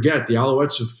 People forget the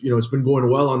Alouettes have it's been going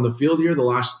well on the field here the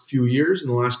last few years and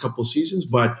the last couple of seasons,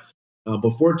 but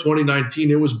before 2019,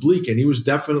 it was bleak, and he was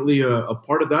definitely a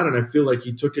part of that. And I feel like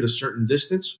he took it a certain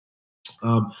distance.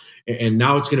 And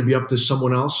now it's going to be up to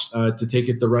someone else to take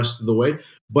it the rest of the way.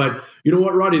 But you know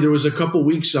what, Roddy? There was a couple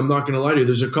weeks, I'm not going to lie to you,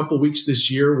 there's a couple weeks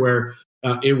this year where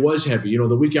it was heavy.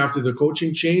 The week after the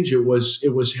coaching change, it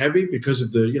was heavy because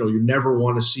of you never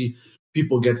want to see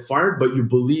people get fired, but you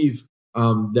believe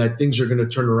that things are going to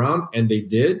turn around, and they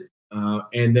did.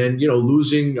 And then,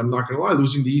 losing, I'm not going to lie,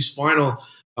 losing the East Final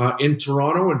in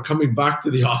Toronto and coming back to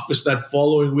the office that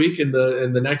following week and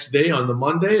the next day on the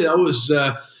Monday, that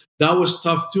was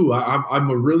tough too. I'm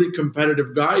a really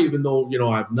competitive guy, even though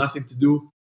I have nothing to do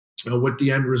with the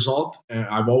end result.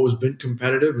 I've always been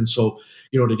competitive, and so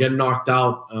to get knocked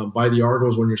out by the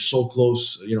Argos when you're so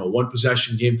close, one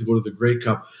possession game to go to the Grey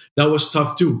Cup, that was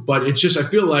tough too. But it's just, I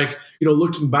feel like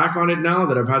looking back on it now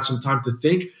that I've had some time to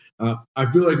think. I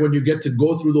feel like when you get to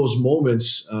go through those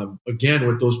moments, again,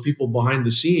 with those people behind the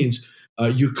scenes,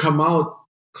 you come out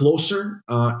closer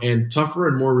and tougher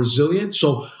and more resilient.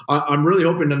 So I'm really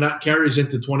hoping that carries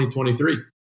into 2023.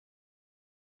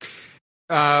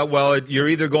 Well, you're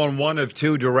either going one of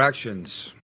two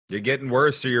directions. You're getting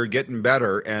worse or you're getting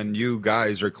better, and you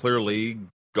guys are clearly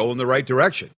going the right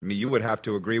direction. I mean, you would have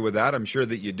to agree with that. I'm sure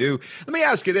that you do. Let me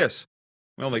ask you this.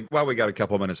 We got a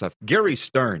couple of minutes left. Gary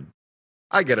Stern.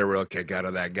 I get a real kick out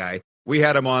of that guy. We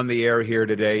had him on the air here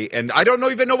today, and I don't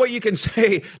even know what you can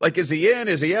say. Like, is he in?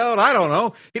 Is he out? I don't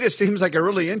know. He just seems like a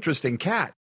really interesting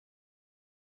cat.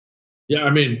 Yeah,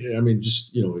 I mean,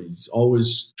 just he's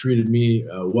always treated me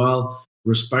well,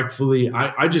 respectfully.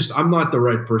 I'm not the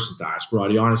right person to ask,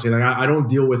 Roddy. Honestly, like I don't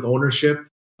deal with ownership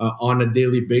on a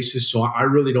daily basis, so I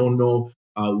really don't know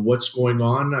what's going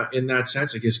on in that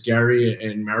sense. I guess Gary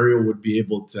and Mario would be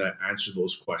able to answer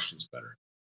those questions better.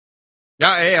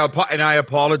 Yeah, and I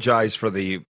apologize for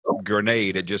the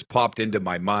grenade. It just popped into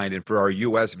my mind. And for our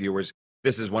U.S. viewers,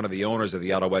 this is one of the owners of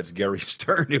the Alouettes, Gary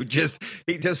Stern, who just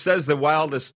says the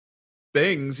wildest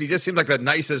things. He just seems like the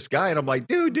nicest guy. And I'm like,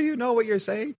 dude, do you know what you're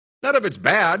saying? None of it's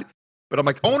bad. But I'm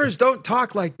like, owners don't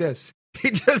talk like this. He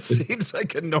just seems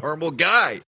like a normal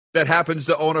guy that happens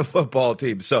to own a football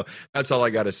team. So that's all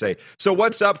I got to say. So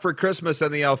what's up for Christmas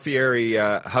in the Alfieri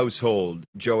household,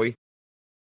 Joey?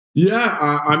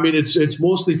 Yeah, I mean, it's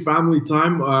mostly family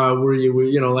time where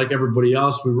we like everybody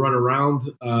else, we run around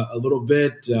a little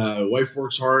bit. Wife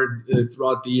works hard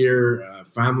throughout the year.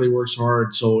 Family works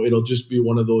hard. So it'll just be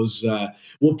one of those.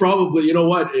 We'll probably,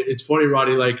 it's funny,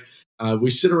 Roddy, like we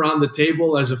sit around the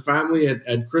table as a family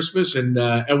at Christmas and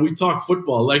we talk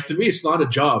football. Like, to me, it's not a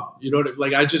job.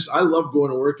 I love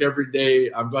going to work every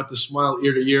day. I've got the smile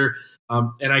ear to ear.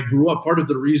 And I grew up, part of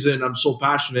the reason I'm so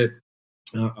passionate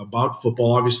about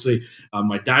football. Obviously,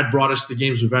 my dad brought us to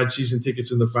games. We've had season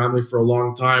tickets in the family for a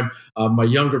long time. My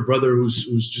younger brother,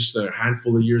 who's just a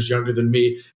handful of years younger than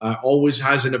me, always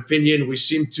has an opinion. We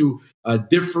seem to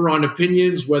differ on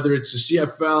opinions, whether it's the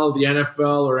CFL, the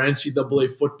NFL, or NCAA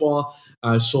football.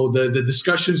 So the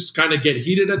discussions kind of get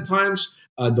heated at times.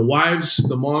 The wives,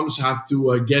 the moms have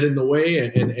to get in the way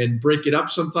and break it up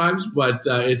sometimes, but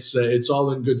it's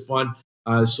all in good fun.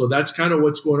 So that's kind of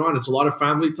what's going on. It's a lot of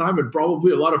family time and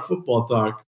probably a lot of football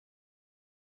talk.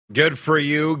 Good for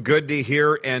you. Good to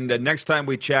hear. And next time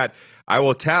we chat, I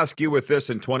will task you with this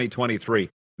in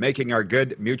 2023, making our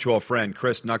good mutual friend,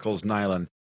 Chris Knuckles Nyland,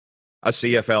 a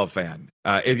CFL fan.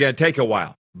 It's going to take a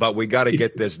while, but we got to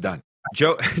get this done.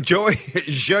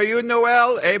 Joyeux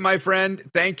Noel. Hey, my friend.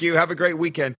 Thank you. Have a great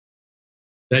weekend.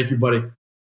 Thank you, buddy.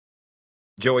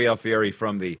 Joey Alfieri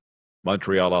from the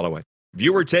Montreal Alouettes.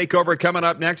 Viewer takeover coming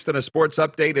up next in a sports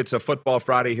update. It's a Football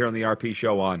Friday here on the RP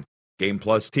Show on Game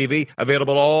Plus TV.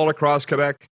 Available all across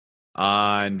Quebec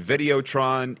on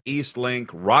Videotron,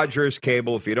 Eastlink, Rogers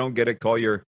Cable. If you don't get it, call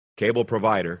your cable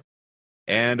provider.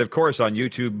 And, of course, on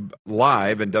YouTube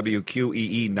Live and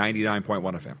WQEE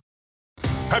 99.1 FM.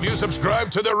 Have you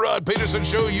subscribed to the Rod Peterson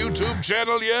Show YouTube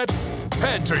channel yet?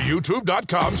 Head to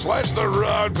youtube.com/The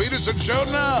Rod Peterson Show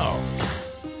now.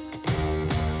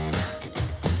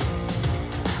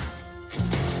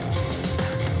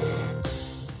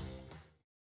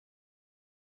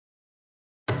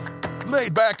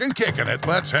 Laid back and kicking it,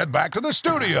 let's head back to the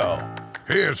studio.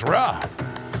 Here's Rod.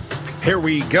 Here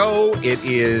we go. It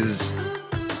is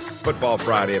Football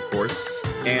Friday, of course,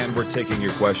 and we're taking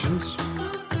your questions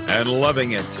and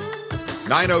loving it.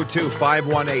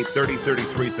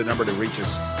 902-518-3033 is the number to reach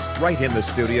us right in the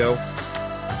studio.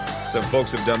 Some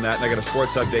folks have done that, and I got a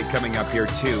sports update coming up here,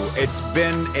 too. It's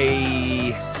been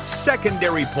a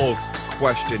secondary poll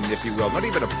question, if you will. Not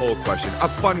even a poll question, a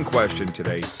fun question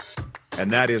today. And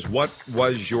that is, what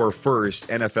was your first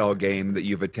NFL game that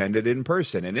you've attended in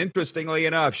person? And interestingly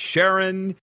enough,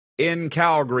 Sharon in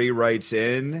Calgary writes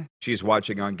in. She's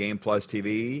watching on Game Plus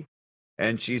TV.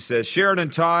 And she says, Sharon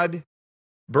and Todd,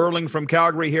 Burling from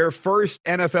Calgary here. First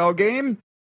NFL game,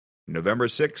 November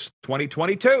 6th,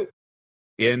 2022,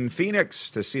 in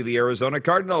Phoenix to see the Arizona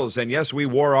Cardinals. And yes, we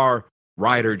wore our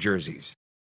Rider jerseys.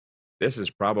 This is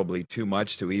probably too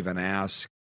much to even ask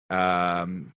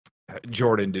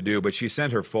Jordan to do, but she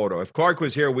sent her photo. If Clark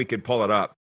was here, we could pull it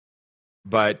up.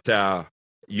 But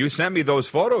you sent me those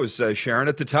photos, Sharon,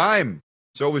 at the time.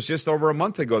 So it was just over a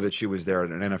month ago that she was there at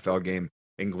an NFL game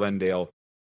in Glendale.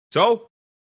 So,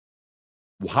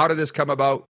 how did this come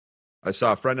about? I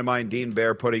saw a friend of mine, Dean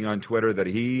Bear, putting on Twitter that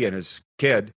he and his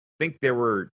kid think they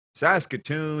were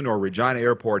Saskatoon or Regina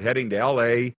Airport heading to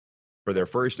L.A. for their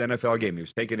first NFL game. He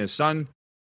was taking his son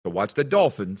to watch the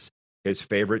Dolphins, his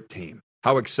favorite team.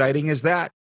 How exciting is that?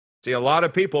 See, a lot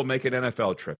of people make an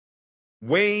NFL trip.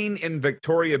 Wayne in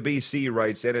Victoria, BC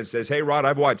writes in and says, hey, Rod,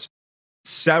 I've watched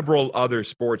several other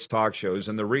sports talk shows,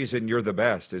 and the reason you're the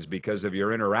best is because of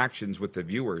your interactions with the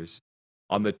viewers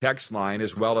on the text line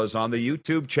as well as on the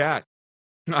YouTube chat.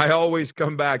 I always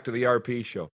come back to the RP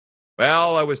Show.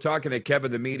 Well, I was talking to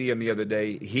Kevin the Medium the other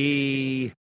day.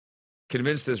 He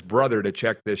convinced his brother to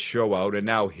check this show out, and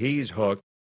now he's hooked.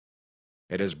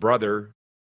 And his brother,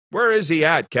 where is he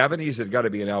at, Kevin? He said, got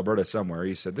to be in Alberta somewhere.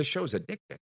 He said, this show's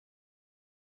addicting.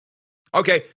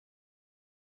 Okay.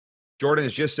 Jordan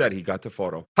has just said he got the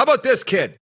photo. How about this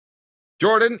kid?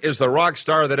 Jordan is the rock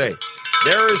star of the day.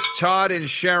 There is Todd and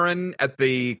Sharon at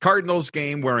the Cardinals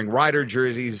game wearing Rider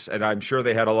jerseys, and I'm sure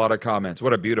they had a lot of comments.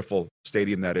 What a beautiful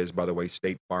stadium that is, by the way,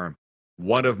 State Farm.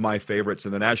 One of my favorites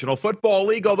in the National Football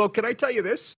League, although can I tell you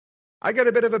this? I got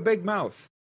a bit of a big mouth,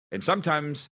 and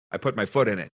sometimes I put my foot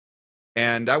in it.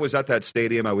 And I was at that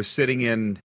stadium. I was sitting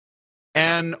in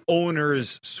an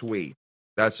owner's suite.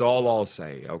 That's all I'll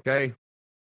say, okay?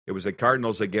 It was the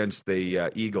Cardinals against the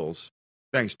Eagles.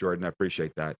 Thanks, Jordan. I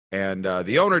appreciate that. And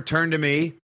the owner turned to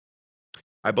me.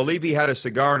 I believe he had a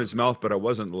cigar in his mouth, but it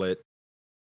wasn't lit.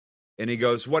 And he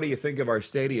goes, what do you think of our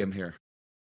stadium here?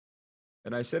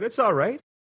 And I said, it's all right.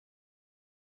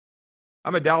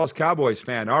 I'm a Dallas Cowboys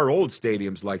fan. Our old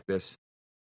stadium's like this.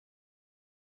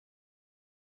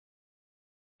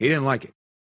 He didn't like it.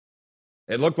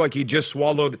 It looked like he just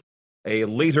swallowed a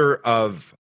liter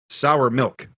of sour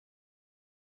milk.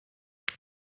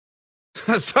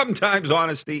 Sometimes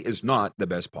honesty is not the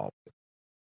best policy.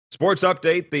 Sports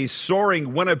update, the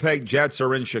soaring Winnipeg Jets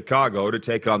are in Chicago to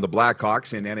take on the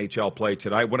Blackhawks in NHL play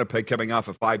tonight. Winnipeg coming off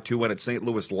a 5-2 win at St.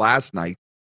 Louis last night.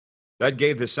 That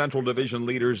gave the Central Division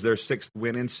leaders their 6th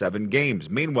win in 7 games.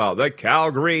 Meanwhile, the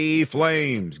Calgary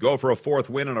Flames go for a 4th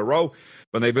win in a row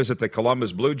when they visit the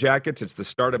Columbus Blue Jackets. It's the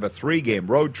start of a 3-game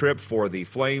road trip for the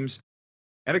Flames.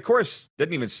 And, of course,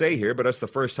 didn't even say here, but that's the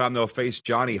first time they'll face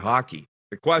Johnny Hockey.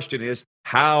 The question is,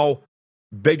 how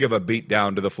big of a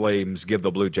beatdown do the Flames give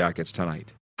the Blue Jackets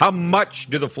tonight? How much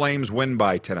do the Flames win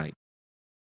by tonight?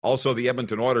 Also, the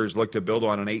Edmonton Oilers look to build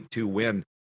on an 8-2 win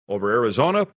over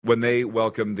Arizona when they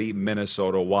welcome the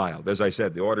Minnesota Wild. As I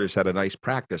said, the Oilers had a nice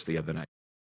practice the other night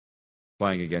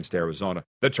playing against Arizona.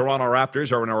 The Toronto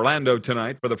Raptors are in Orlando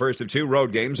tonight for the first of 2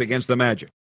 road games against the Magic.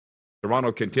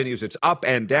 Toronto continues its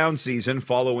up-and-down season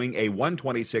following a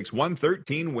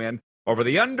 126-113 win over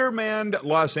the undermanned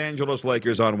Los Angeles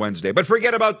Lakers on Wednesday. But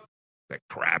forget about the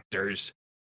Raptors.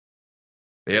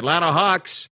 The Atlanta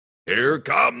Hawks, here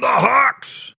come the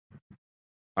Hawks,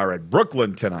 are at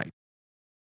Brooklyn tonight.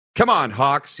 Come on,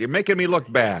 Hawks, you're making me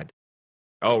look bad.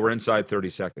 Oh, we're inside 30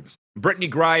 seconds. Brittany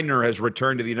Griner has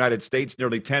returned to the United States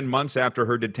nearly 10 months after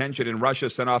her detention in Russia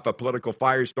sent off a political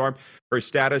firestorm. Her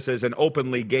status as an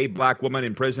openly gay black woman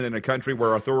in prison in a country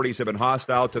where authorities have been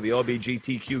hostile to the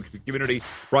LGBTQ community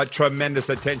brought tremendous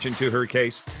attention to her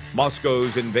case.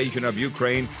 Moscow's invasion of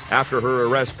Ukraine after her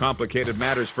arrest complicated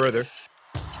matters further.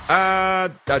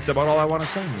 That's about all I want to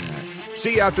say on that.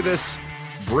 See you after this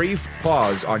brief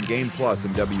pause on Game Plus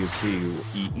and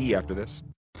WQEE after this.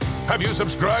 Have you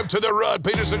subscribed to the Rod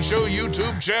Peterson Show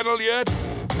YouTube channel yet?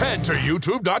 Head to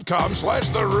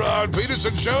youtube.com/The Rod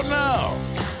Peterson Show now.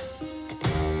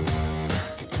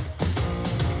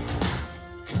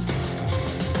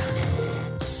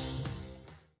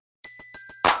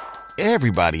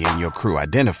 Everybody in your crew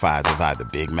identifies as either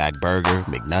Big Mac Burger,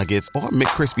 McNuggets, or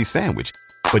McCrispy Sandwich.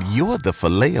 But you're the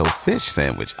Filet-O-Fish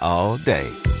Sandwich all day.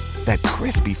 That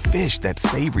crispy fish, that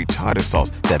savory tartar sauce,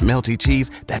 that melty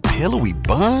cheese, that pillowy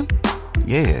bun.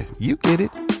 Yeah, you get it.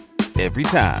 Every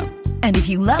time. And if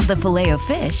you love the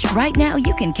Filet-O-Fish, right now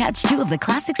you can catch 2 of the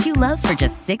classics you love for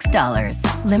just $6.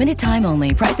 Limited time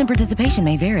only. Price and participation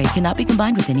may vary. Cannot be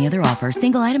combined with any other offer.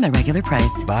 Single item at regular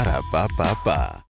price. Ba-da-ba-ba-ba.